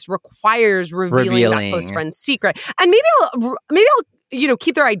advice requires revealing that close friend's secret. And maybe I'll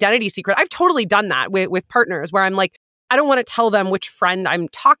keep their identity secret. I've totally done that with partners where I'm like, I don't want to tell them which friend I'm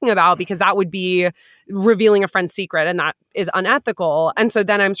talking about because that would be revealing a friend's secret and that is unethical. And so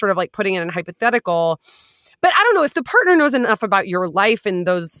then I'm sort of like putting it in hypothetical. But I don't know, if the partner knows enough about your life and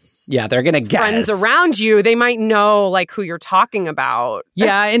those they're gonna friends guess around you, they might know like who you're talking about.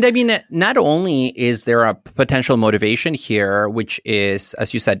 Yeah, and I mean, not only is there a potential motivation here, which is,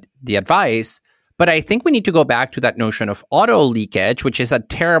 as you said, the advice, but I think we need to go back to that notion of auto leakage, which is a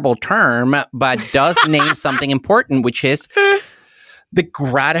terrible term, but does name something important, which is the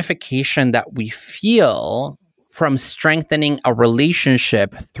gratification that we feel from strengthening a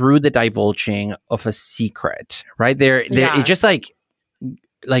relationship through the divulging of a secret, right? It's just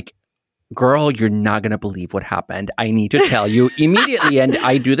like, girl, you're not going to believe what happened. I need to tell you immediately. And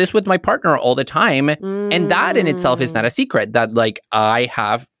I do this with my partner all the time. And that in itself is not a secret. That like, I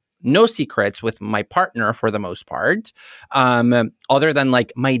have no secrets with my partner for the most part, other than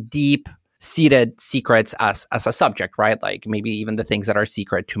like my deep-seated secrets as a subject, right? Like maybe even the things that are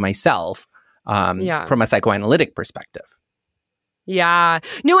secret to myself. From a psychoanalytic perspective. Yeah.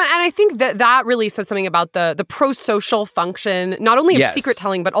 No, and I think that really says something about the pro-social function, not only of secret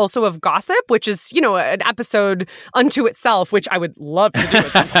telling, but also of gossip, which is, an episode unto itself, which I would love to do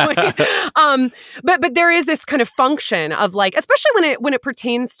at some point. But there is this kind of function of like, especially when it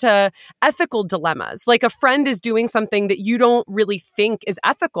pertains to ethical dilemmas, like a friend is doing something that you don't really think is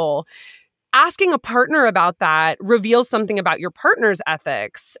ethical. Asking a partner about that reveals something about your partner's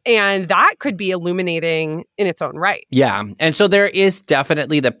ethics, and that could be illuminating in its own right. Yeah. And so there is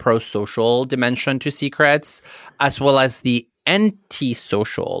definitely the pro-social dimension to secrets, as well as the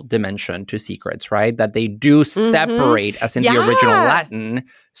anti-social dimension to secrets, right? That they do separate, as in the original Latin,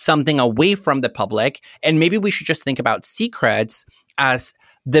 something away from the public. And maybe we should just think about secrets as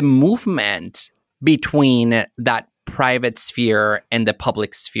the movement between that private sphere and the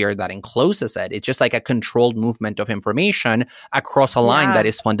public sphere that encloses it. It's just like a controlled movement of information across a line that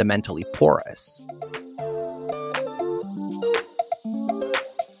is fundamentally porous.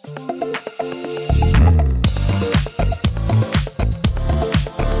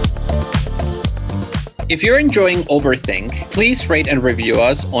 If you're enjoying Overthink, please rate and review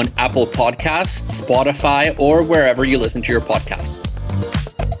us on Apple Podcasts, Spotify, or wherever you listen to your podcasts.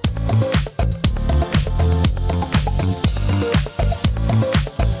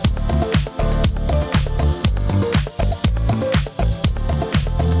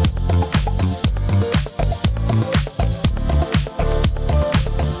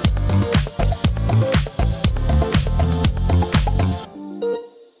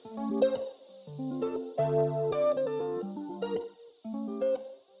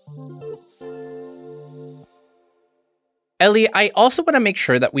 Ellie, I also want to make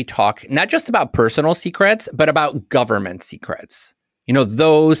sure that we talk not just about personal secrets, but about government secrets. You know,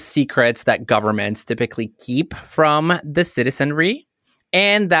 those secrets that governments typically keep from the citizenry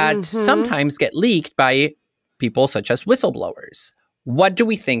and that sometimes get leaked by people such as whistleblowers. What do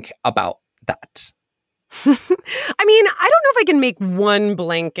we think about that? I mean, I don't know if I can make one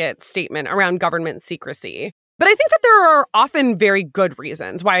blanket statement around government secrecy, but I think that there are often very good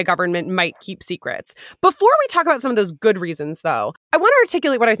reasons why a government might keep secrets. Before we talk about some of those good reasons, though, I want to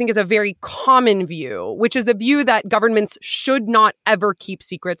articulate what I think is a very common view, which is the view that governments should not ever keep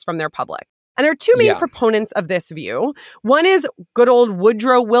secrets from their public. And there are two main proponents of this view. One is good old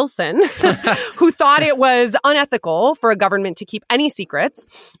Woodrow Wilson, who thought it was unethical for a government to keep any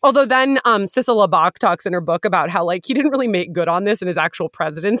secrets. Although then Cicely Bach talks in her book about how he didn't really make good on this in his actual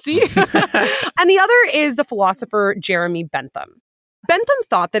presidency. And the other is the philosopher Jeremy Bentham. Bentham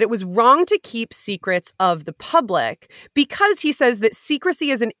thought that it was wrong to keep secrets of the public because he says that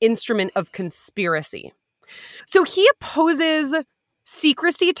secrecy is an instrument of conspiracy. So he opposes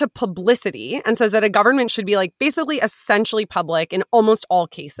secrecy to publicity and says that a government should be basically essentially public in almost all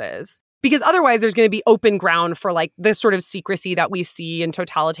cases. Because otherwise there's going to be open ground for this sort of secrecy that we see in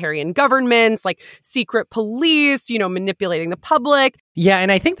totalitarian governments, like secret police, manipulating the public. Yeah,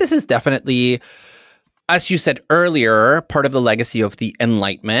 and I think this is definitely, as you said earlier, part of the legacy of the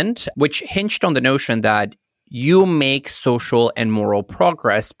Enlightenment, which hinged on the notion that you make social and moral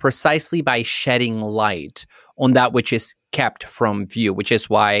progress precisely by shedding light on that which is kept from view, which is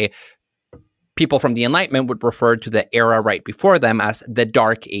why people from the Enlightenment would refer to the era right before them as the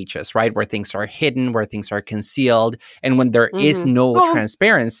Dark Ages, right? Where things are hidden, where things are concealed, and when there is no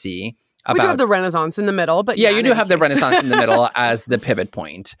transparency about... We do have the Renaissance in the middle, but... Yeah, you do have the Renaissance in the middle as the pivot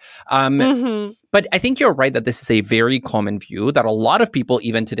point. But I think you're right that this is a very common view, that a lot of people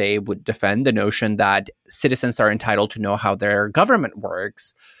even today would defend the notion that citizens are entitled to know how their government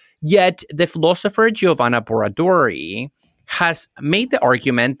works. Yet the philosopher Giovanna Boradori has made the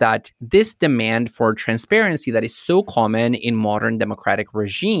argument that this demand for transparency that is so common in modern democratic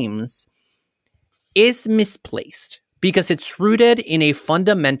regimes is misplaced because it's rooted in a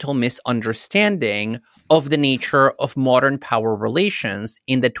fundamental misunderstanding of the nature of modern power relations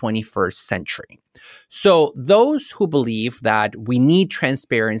in the 21st century. So those who believe that we need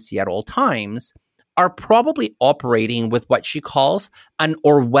transparency at all times are probably operating with what she calls an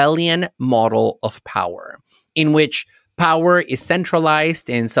Orwellian model of power, in which power is centralized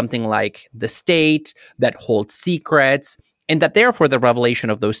in something like the state that holds secrets, and that therefore the revelation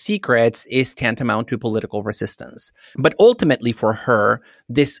of those secrets is tantamount to political resistance. But ultimately for her,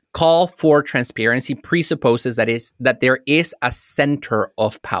 this call for transparency presupposes that there is a center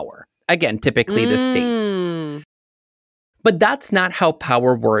of power. Again, typically the state. But that's not how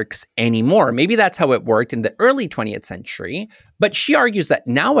power works anymore. Maybe that's how it worked in the early 20th century. But she argues that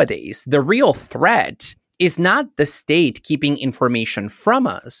nowadays, the real threat is not the state keeping information from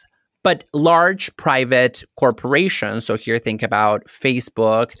us, but large private corporations. So here, think about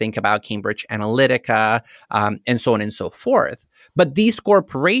Facebook, think about Cambridge Analytica, and so on and so forth. But these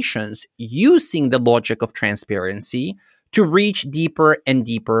corporations using the logic of transparency to reach deeper and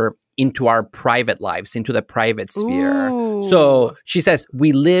deeper into our private lives, into the private sphere. Ooh. So she says,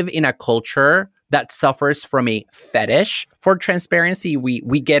 we live in a culture that suffers from a fetish for transparency.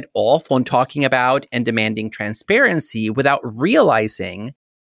 We get off on talking about and demanding transparency without realizing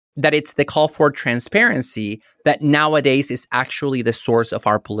that it's the call for transparency that nowadays is actually the source of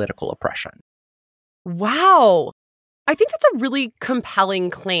our political oppression. Wow. I think that's a really compelling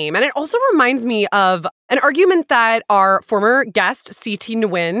claim. And it also reminds me of an argument that our former guest, C.T.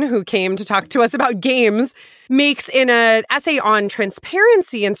 Nguyen, who came to talk to us about games, makes in an essay on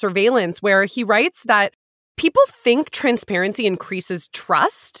transparency and surveillance, where he writes that people think transparency increases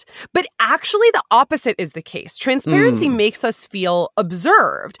trust, but actually the opposite is the case. Transparency makes us feel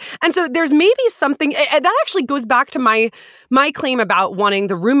observed. And so there's maybe something that actually goes back to my claim about wanting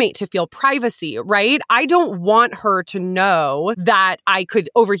the roommate to feel privacy, right? I don't want her to know that I could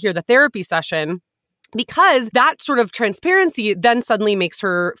overhear the therapy session, because that sort of transparency then suddenly makes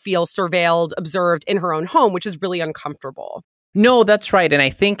her feel surveilled, observed in her own home, which is really uncomfortable. No, that's right. And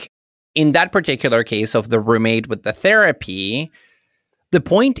I think in that particular case of the roommate with the therapy, the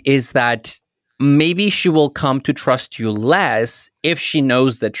point is that maybe she will come to trust you less if she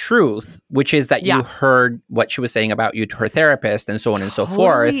knows the truth, which is that you heard what she was saying about you to her therapist and so on and so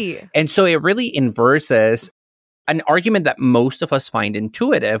forth. And so it really inverses an argument that most of us find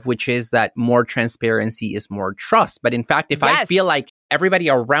intuitive, which is that more transparency is more trust. But in fact, if I feel like everybody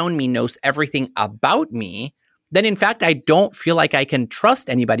around me knows everything about me, then in fact, I don't feel like I can trust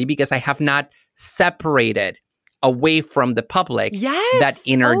anybody because I have not separated away from the public, that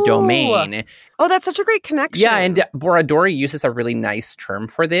inner domain. Oh, that's such a great connection. Yeah, and Borodori uses a really nice term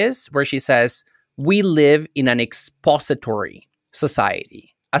for this, where she says, we live in an expository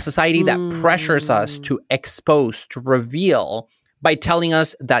society, a society that pressures us to expose, to reveal, by telling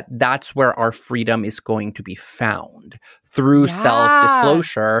us that that's where our freedom is going to be found through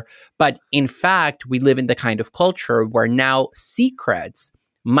self-disclosure. But in fact, we live in the kind of culture where now secrets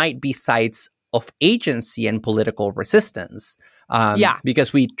might be sites of agency and political resistance.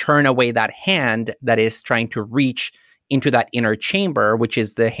 Because we turn away that hand that is trying to reach into that inner chamber, which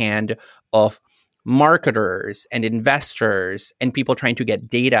is the hand of marketers and investors and people trying to get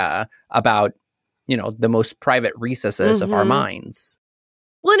data about, the most private recesses of our minds.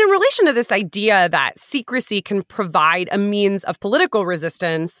 Well, and in relation to this idea that secrecy can provide a means of political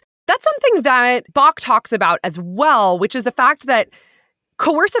resistance, that's something that Bach talks about as well, which is the fact that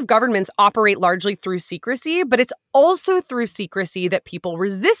coercive governments operate largely through secrecy, but it's also through secrecy that people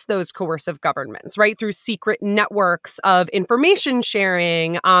resist those coercive governments, right? Through secret networks of information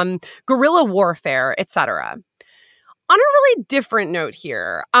sharing, guerrilla warfare, etc. On a really different note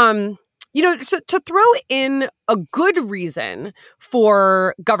here, to throw in a good reason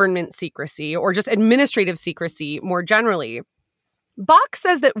for government secrecy or just administrative secrecy more generally, Bach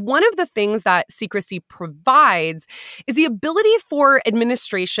says that one of the things that secrecy provides is the ability for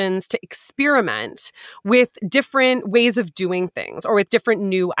administrations to experiment with different ways of doing things or with different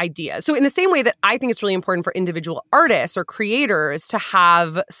new ideas. So in the same way that I think it's really important for individual artists or creators to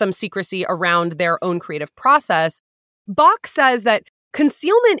have some secrecy around their own creative process, Bach says that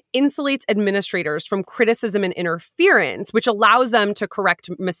concealment insulates administrators from criticism and interference, which allows them to correct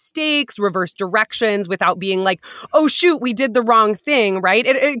mistakes, reverse directions without being like, oh, shoot, we did the wrong thing, right?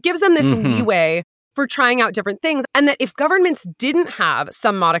 It gives them this leeway for trying out different things. And that if governments didn't have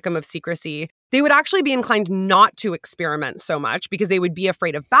some modicum of secrecy, they would actually be inclined not to experiment so much because they would be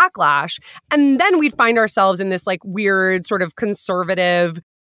afraid of backlash. And then we'd find ourselves in this weird sort of conservative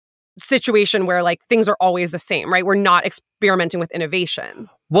situation where things are always the same, right? We're not experimenting with innovation.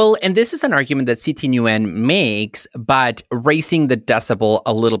 Well, and this is an argument that C.T. Nguyen makes, but raising the decibel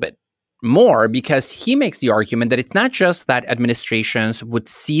a little bit more, because he makes the argument that it's not just that administrations would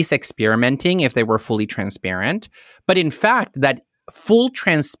cease experimenting if they were fully transparent, but in fact that full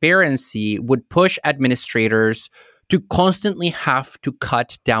transparency would push administrators to constantly have to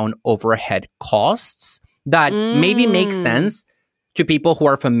cut down overhead costs that maybe make sense to people who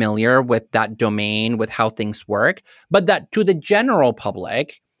are familiar with that domain, with how things work, but that to the general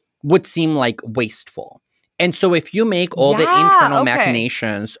public would seem wasteful. And so if you make all the internal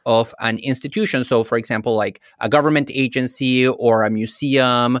machinations of an institution, so for example, a government agency or a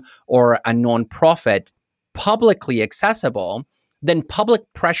museum or a nonprofit, publicly accessible, then public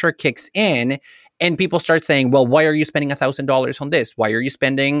pressure kicks in and people start saying, well, why are you spending $1,000 on this? Why are you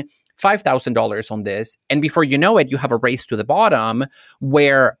spending $5,000 on this? And before you know it, you have a race to the bottom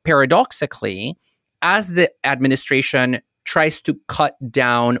where paradoxically, as the administration tries to cut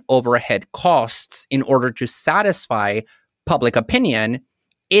down overhead costs in order to satisfy public opinion,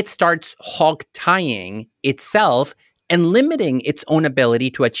 it starts hog-tying itself and limiting its own ability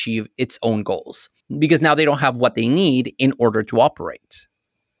to achieve its own goals because now they don't have what they need in order to operate.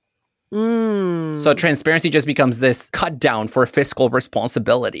 So transparency just becomes this cut down for fiscal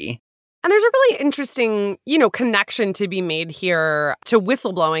responsibility. And there's a really interesting, connection to be made here to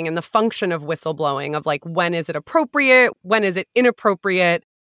whistleblowing and the function of whistleblowing of when is it appropriate? When is it inappropriate?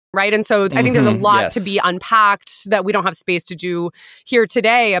 Right. And so I think there's a lot to be unpacked that we don't have space to do here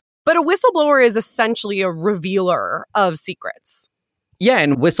today. But a whistleblower is essentially a revealer of secrets. Yeah.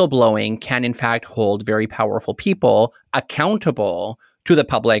 And whistleblowing can, in fact, hold very powerful people accountable to the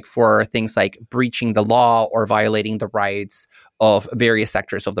public for things like breaching the law or violating the rights of various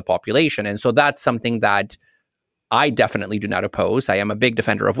sectors of the population. And so that's something that I definitely do not oppose. I am a big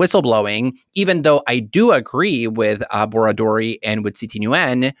defender of whistleblowing, even though I do agree with Borodori and with C.T.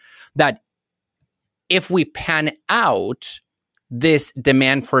 Nguyen that if we pan out this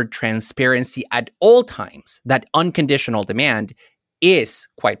demand for transparency at all times, that unconditional demand is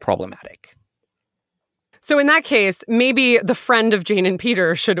quite problematic. So in that case, maybe the friend of Jane and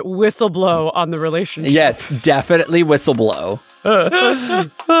Peter should whistleblow on the relationship. Yes, definitely whistleblow.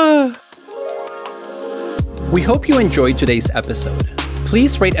 We hope you enjoyed today's episode.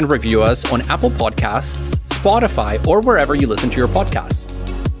 Please rate and review us on Apple Podcasts, Spotify, or wherever you listen to your podcasts.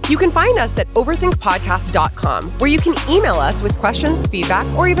 You can find us at overthinkpodcast.com, where you can email us with questions, feedback,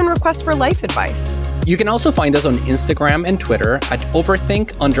 or even requests for life advice. You can also find us on Instagram and Twitter at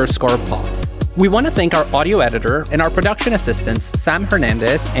overthink_pod. We want to thank our audio editor and our production assistants, Sam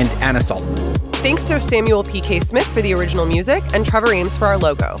Hernandez and Anna Solomon. Thanks to Samuel P.K. Smith for the original music and Trevor Ames for our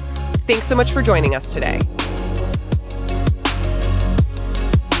logo. Thanks so much for joining us today.